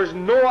 There was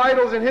no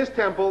idols in his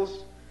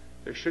temples.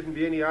 There shouldn't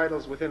be any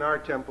idols within our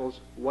temples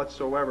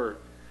whatsoever.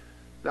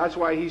 That's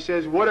why he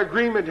says, what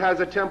agreement has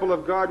a temple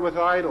of God with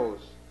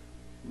idols?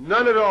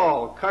 None at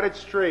all. Cut it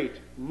straight.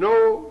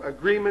 No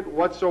agreement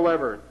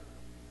whatsoever.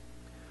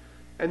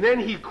 And then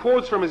he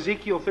quotes from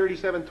Ezekiel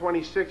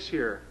 37:26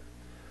 here.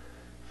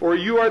 For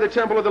you are the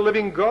temple of the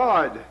living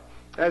God.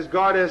 As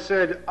God has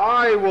said,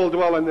 I will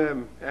dwell in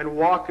them and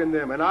walk in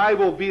them, and I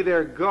will be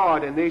their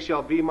God, and they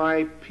shall be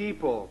my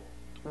people.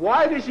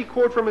 Why does he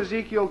quote from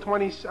Ezekiel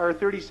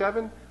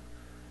 37?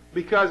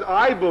 Because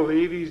I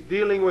believe he's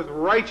dealing with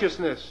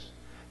righteousness.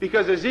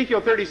 Because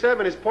Ezekiel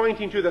 37 is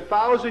pointing to the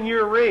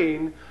 1,000-year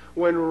reign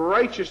when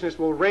righteousness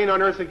will reign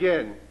on earth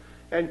again.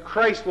 And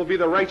Christ will be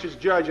the righteous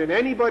judge. And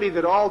anybody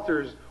that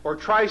alters or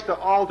tries to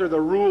alter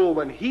the rule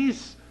when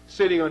he's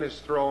sitting on his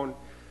throne,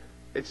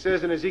 it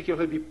says in Ezekiel,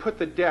 he'll be put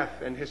to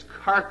death, and his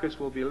carcass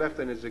will be left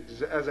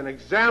as an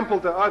example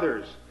to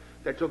others,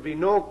 that there'll be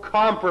no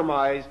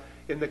compromise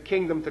in the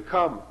kingdom to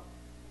come.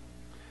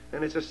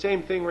 And it's the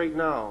same thing right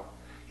now.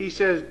 He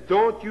says,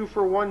 don't you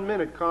for 1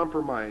 minute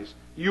compromise.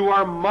 You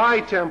are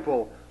my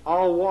temple.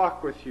 I'll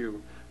walk with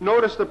you.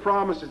 Notice the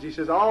promises. He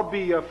says, I'll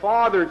be a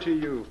father to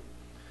you.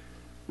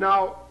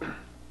 Now,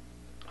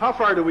 how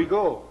far do we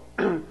go?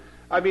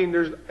 I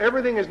mean,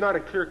 everything is not a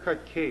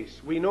clear-cut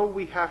case. We know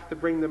we have to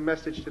bring the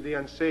message to the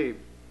unsaved.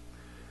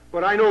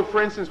 But I know,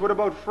 for instance, what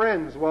about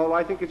friends? Well,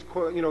 I think it's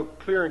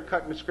clear and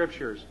cut in the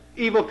Scriptures.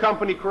 Evil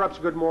company corrupts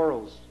good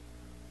morals.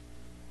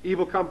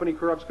 Evil company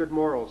corrupts good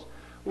morals.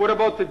 What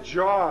about the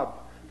job?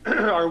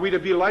 Are we to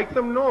be like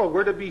them? No,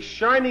 we're to be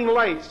shining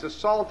lights, the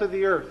salt of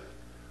the earth.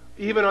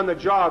 Even on the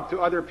job to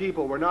other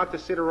people. We're not to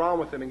sit around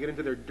with them and get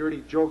into their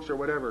dirty jokes or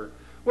whatever.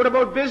 What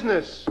about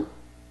business?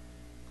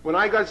 When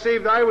I got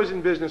saved, I was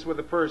in business with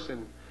a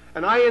person.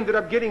 And I ended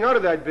up getting out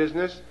of that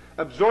business,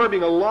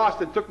 absorbing a loss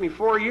that took me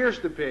 4 years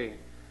to pay,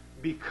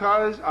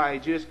 because I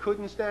just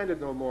couldn't stand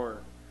it no more.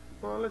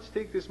 Well, let's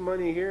take this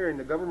money here and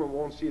the government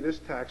won't see this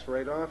tax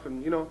write-off.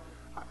 And,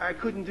 I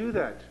couldn't do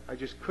that. I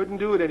just couldn't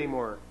do it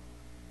anymore.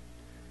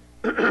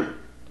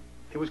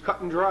 It was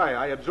cut and dry.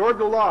 I absorbed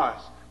the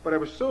loss, but I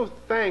was so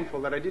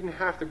thankful that I didn't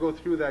have to go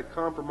through that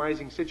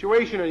compromising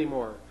situation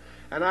anymore.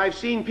 And I've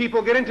seen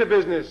people get into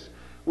business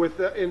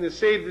in the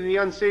saved and the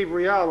unsaved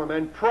realm,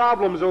 and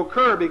problems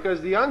occur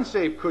because the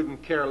unsaved couldn't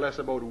care less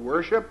about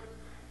worship.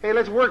 Hey,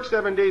 let's work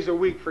 7 days a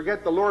week.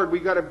 Forget the Lord. We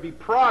got to be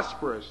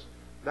prosperous.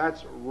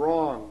 That's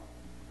wrong.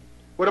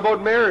 What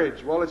about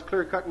marriage? Well, it's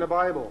clear cut in the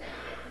Bible.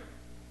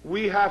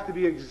 We have to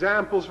be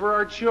examples for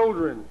our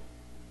children.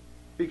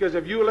 Because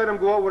if you let them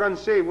go out with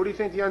unsaved, what do you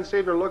think the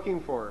unsaved are looking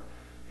for?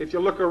 If you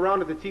look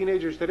around at the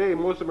teenagers today,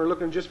 most of them are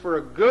looking just for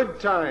a good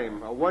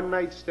time, a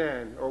one-night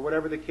stand, or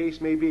whatever the case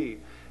may be.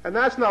 And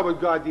that's not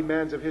what God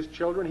demands of His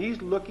children.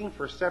 He's looking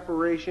for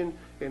separation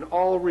in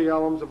all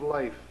realms of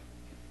life.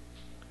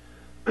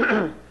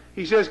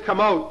 He says, come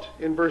out,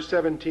 in verse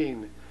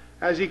 17,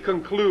 as he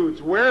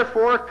concludes,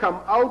 wherefore come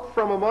out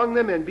from among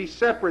them and be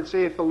separate,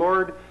 saith the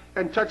Lord,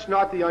 and touch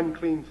not the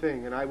unclean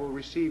thing, and I will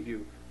receive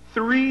you.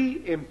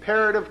 3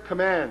 imperative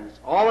commands,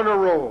 all in a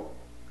row,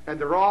 and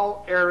they're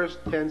all aorist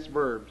tense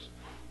verbs.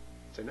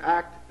 It's an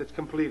act that's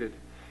completed.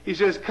 He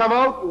says, come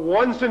out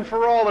once and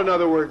for all, in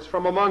other words,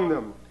 from among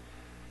them.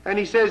 And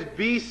he says,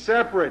 be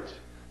separate.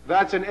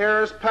 That's an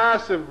aorist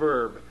passive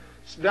verb.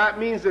 So that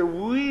means that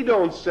we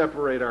don't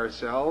separate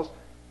ourselves.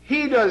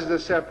 He does the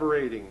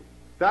separating.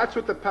 That's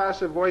what the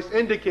passive voice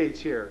indicates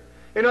here.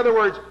 In other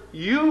words,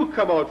 you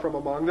come out from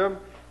among them,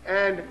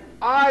 and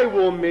I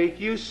will make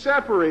you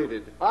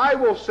separated. I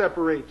will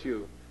separate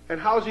you. And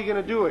how's he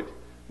going to do it?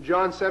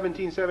 John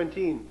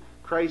 17:17,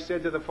 Christ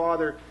said to the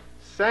Father,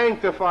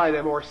 sanctify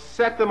them, or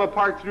set them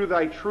apart through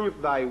thy truth.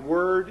 Thy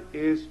word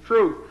is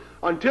truth.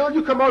 Until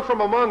you come out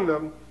from among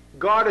them,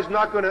 God is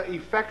not going to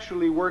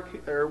effectually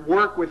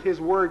work with His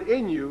word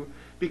in you,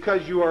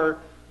 because you are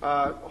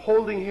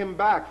holding Him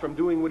back from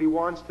doing what He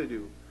wants to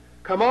do.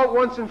 Come out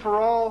once and for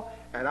all,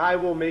 and I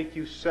will make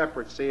you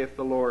separate, saith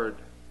the Lord.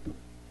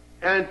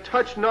 And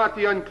touch not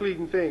the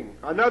unclean thing.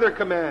 Another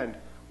command.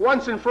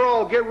 Once and for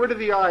all, get rid of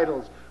the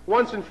idols.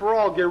 Once and for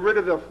all, get rid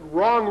of the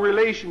wrong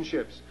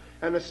relationships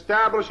and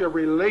establish a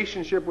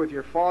relationship with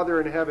your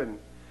Father in heaven.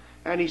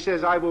 And he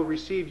says, I will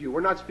receive you.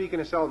 We're not speaking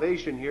of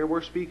salvation here.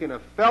 We're speaking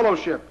of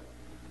fellowship.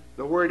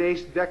 The word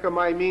eis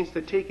dekamai means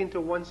to take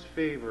into one's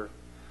favor.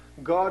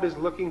 God is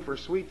looking for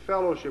sweet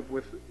fellowship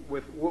with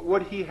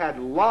what He had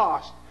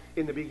lost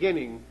in the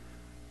beginning,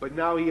 but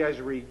now He has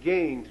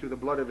regained through the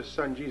blood of His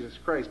Son, Jesus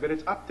Christ. But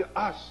it's up to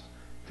us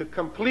to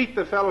complete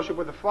the fellowship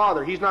with the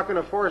Father. He's not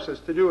going to force us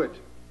to do it.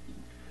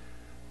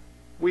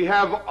 We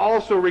have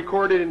also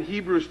recorded in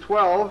Hebrews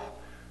 12,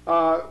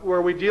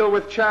 where we deal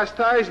with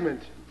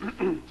chastisement.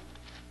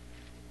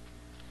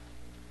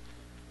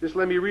 Just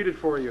let me read it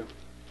for you.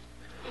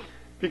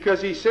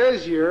 Because he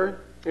says here,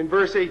 in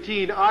verse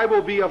 18, I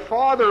will be a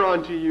father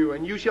unto you,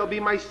 and you shall be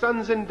my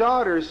sons and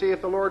daughters,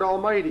 saith the Lord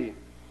Almighty.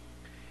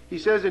 He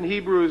says in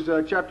Hebrews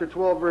chapter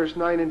 12, verse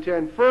 9 and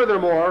 10,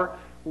 furthermore,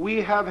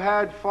 we have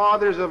had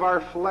fathers of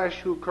our flesh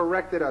who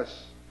corrected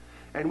us,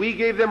 and we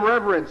gave them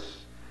reverence.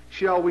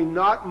 Shall we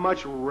not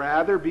much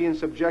rather be in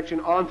subjection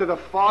unto the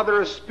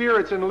Father of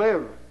spirits and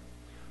live?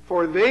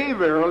 For they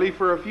verily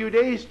for a few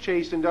days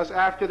chastened us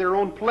after their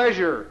own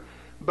pleasure,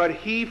 but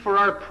He for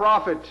our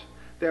profit,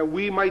 that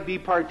we might be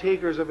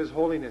partakers of His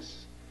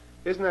holiness.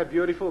 Isn't that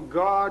beautiful?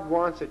 God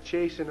wants to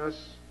chasten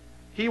us.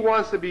 He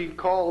wants to be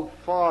called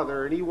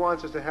Father, and He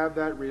wants us to have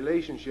that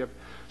relationship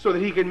so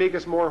that He can make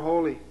us more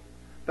holy.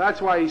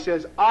 That's why He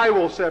says, I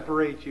will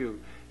separate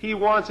you. He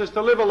wants us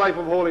to live a life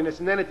of holiness.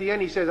 And then at the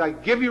end He says, I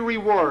give you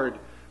reward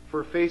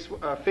for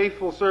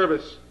faithful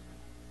service.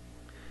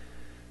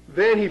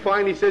 Then He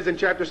finally says in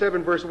chapter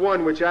 7, verse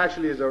 1, which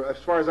actually is, as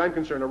far as I'm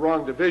concerned, a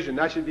wrong division.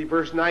 That should be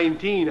verse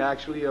 19,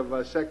 actually, of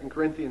 2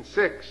 Corinthians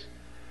 6.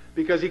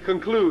 Because He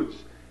concludes,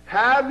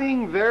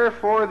 having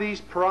therefore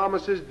these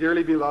promises,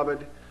 dearly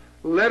beloved,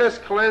 let us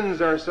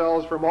cleanse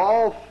ourselves from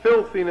all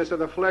filthiness of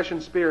the flesh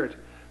and spirit,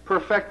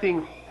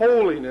 perfecting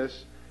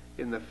holiness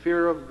in the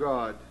fear of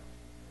God.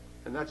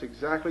 And that's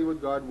exactly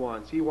what God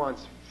wants. He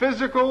wants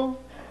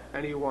physical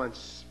and He wants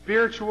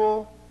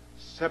spiritual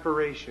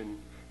separation.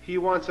 He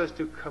wants us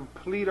to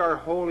complete our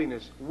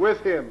holiness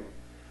with Him.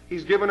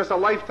 He's given us a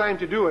lifetime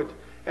to do it,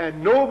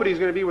 and nobody's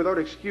going to be without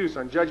excuse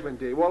on Judgment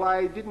Day. Well,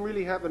 I didn't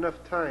really have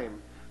enough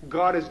time.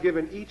 God has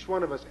given each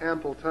one of us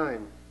ample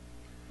time.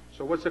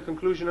 So what's the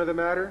conclusion of the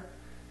matter?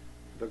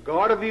 The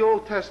God of the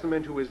Old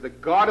Testament, who is the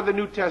God of the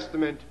New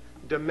Testament,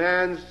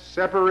 demands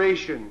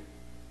separation.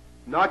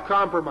 Not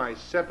compromise,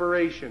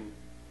 separation.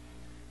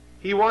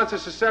 He wants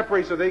us to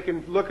separate so they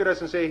can look at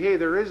us and say, hey,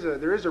 there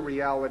is a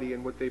reality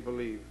in what they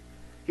believe.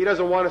 He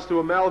doesn't want us to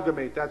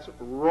amalgamate. That's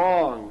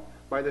wrong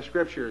by the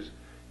Scriptures.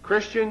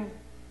 Christian,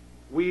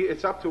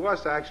 it's up to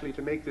us actually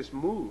to make this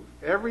move.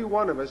 Every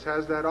one of us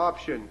has that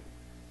option.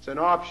 It's an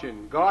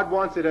option. God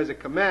wants it as a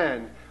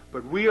command,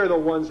 But we are the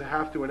ones that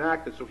have to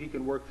enact it so He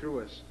can work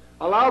through us.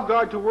 Allow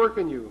God to work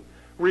in you.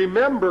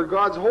 Remember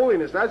God's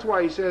holiness. That's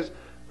why He says,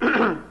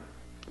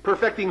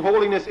 perfecting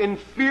holiness in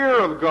fear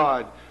of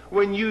God.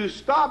 When you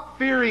stop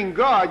fearing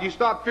God, you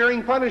stop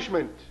fearing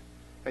punishment.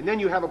 And then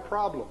you have a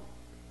problem.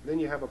 Then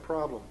you have a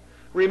problem.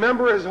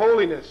 Remember His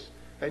holiness,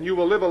 and you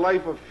will live a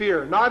life of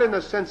fear. Not in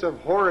the sense of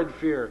horrid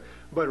fear,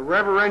 but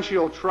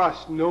reverential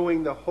trust,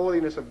 knowing the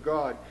holiness of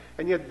God.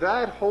 And yet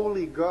that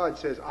holy God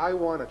says, I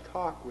want to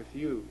talk with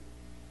you.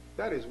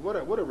 That is, what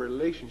a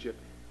relationship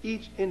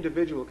each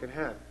individual can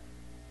have.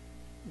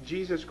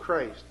 Jesus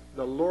Christ,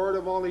 the Lord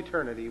of all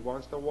eternity,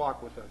 wants to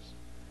walk with us.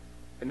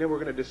 And then we're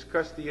going to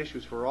discuss the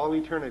issues for all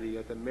eternity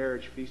at the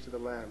marriage feast of the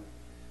Lamb.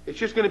 It's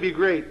just going to be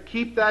great.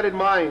 Keep that in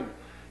mind.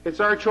 It's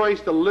our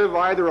choice to live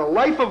either a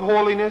life of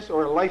holiness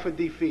or a life of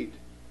defeat.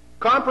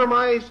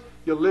 Compromise,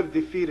 you'll live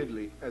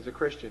defeatedly as a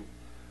Christian.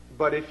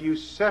 But if you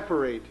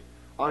separate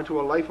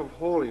onto a life of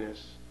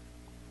holiness,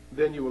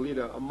 then you will lead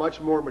a much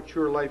more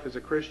mature life as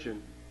a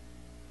Christian.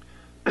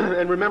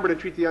 And remember to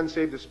treat the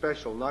unsaved as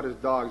special, not as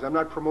dogs. I'm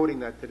not promoting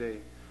that today.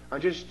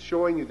 I'm just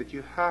showing you that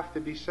you have to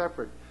be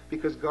separate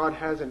because God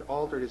hasn't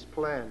altered His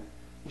plan.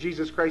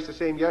 Jesus Christ the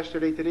same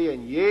yesterday, today,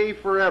 and yea,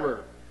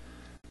 forever.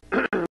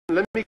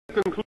 Let me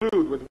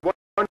conclude with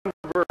one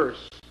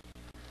verse.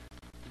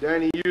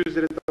 Danny used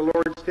it at the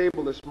Lord's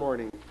table this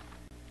morning.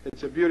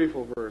 It's a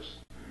beautiful verse.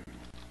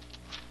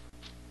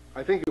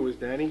 I think it was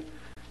Danny.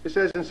 It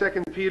says in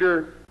 2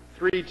 Peter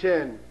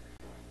 3:10.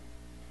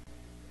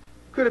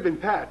 Could have been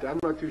Pat, I'm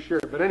not too sure.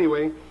 But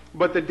anyway,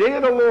 but the day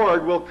of the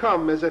Lord will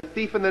come as a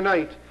thief in the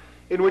night,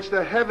 in which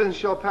the heavens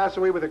shall pass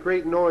away with a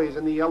great noise,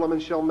 and the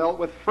elements shall melt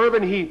with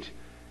fervent heat.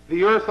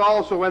 The earth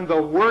also and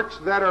the works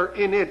that are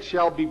in it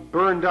shall be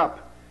burned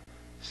up.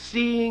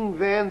 Seeing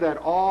then that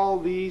all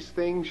these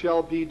things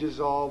shall be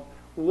dissolved,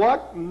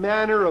 what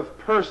manner of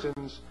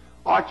persons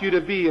ought you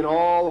to be in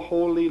all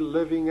holy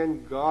living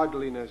and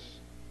godliness?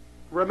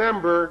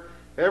 Remember,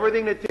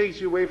 everything that takes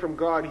you away from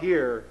God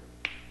here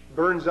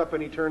burns up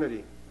in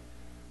eternity.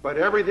 But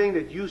everything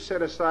that you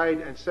set aside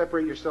and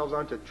separate yourselves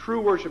onto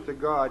true worship to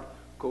God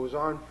goes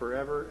on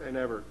forever and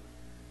ever.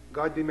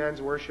 God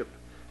demands worship,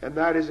 and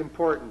that is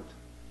important.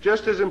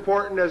 Just as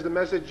important as the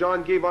message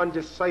John gave on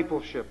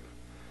discipleship.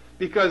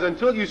 Because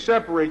until you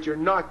separate, you're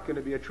not going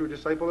to be a true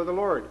disciple of the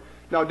Lord.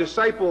 Now,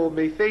 disciple,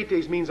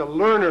 methetes, means a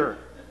learner.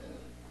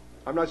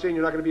 I'm not saying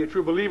you're not going to be a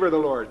true believer of the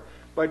Lord.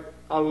 But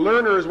a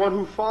learner is one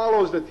who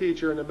follows the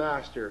teacher and the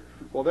master.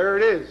 Well, there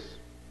it is.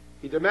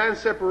 He demands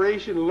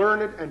separation,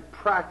 learn it, and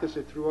practice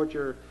it throughout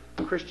your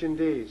Christian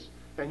days.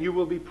 And you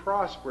will be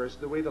prosperous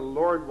the way the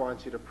Lord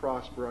wants you to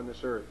prosper on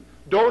this earth.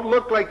 Don't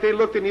look like they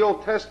looked in the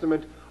Old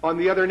Testament on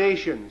the other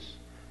nations,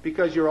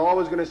 because you're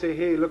always going to say,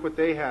 hey, look what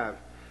they have.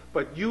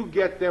 But you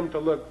get them to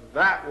look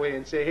that way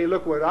and say, hey,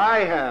 look what I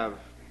have.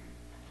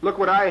 Look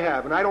what I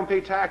have. And I don't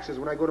pay taxes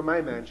when I go to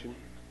my mansion,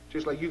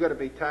 just like you got to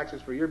pay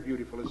taxes for your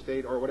beautiful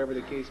estate or whatever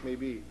the case may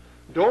be.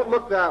 Don't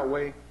look that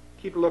way.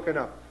 Keep looking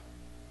up.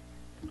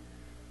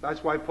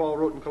 That's why Paul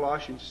wrote in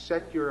Colossians,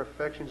 set your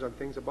affections on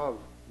things above,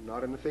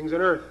 not on the things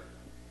on earth.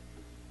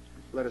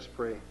 Let us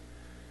pray.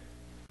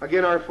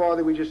 Again, our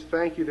Father, we just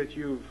thank you that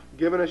you've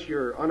given us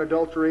your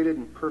unadulterated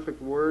and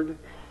perfect word.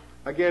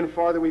 Again,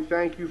 Father, we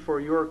thank you for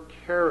your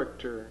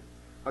character,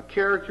 a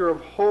character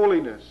of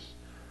holiness,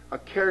 a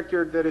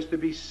character that is to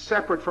be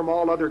separate from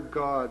all other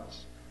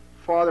gods.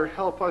 Father,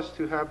 help us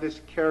to have this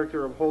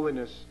character of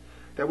holiness,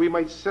 that we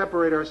might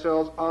separate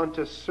ourselves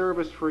onto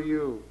service for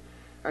you.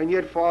 And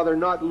yet, Father,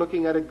 not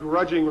looking at it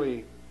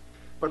grudgingly,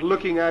 but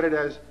looking at it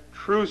as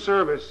true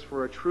service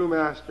for a true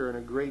master and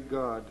a great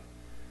God.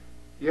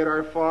 Yet,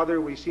 our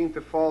Father, we seem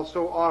to fall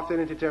so often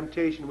into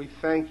temptation. We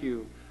thank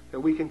you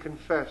that we can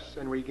confess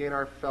and regain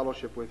our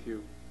fellowship with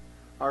you.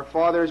 Our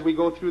Father, as we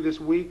go through this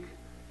week,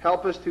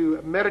 help us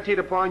to meditate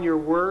upon your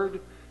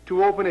word,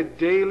 to open it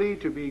daily,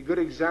 to be good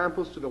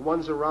examples to the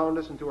ones around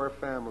us and to our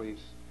families.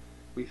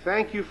 We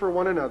thank you for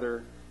one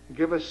another.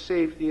 Give us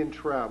safety in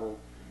travel.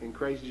 In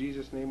Christ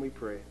Jesus' name we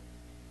pray.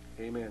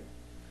 Amen.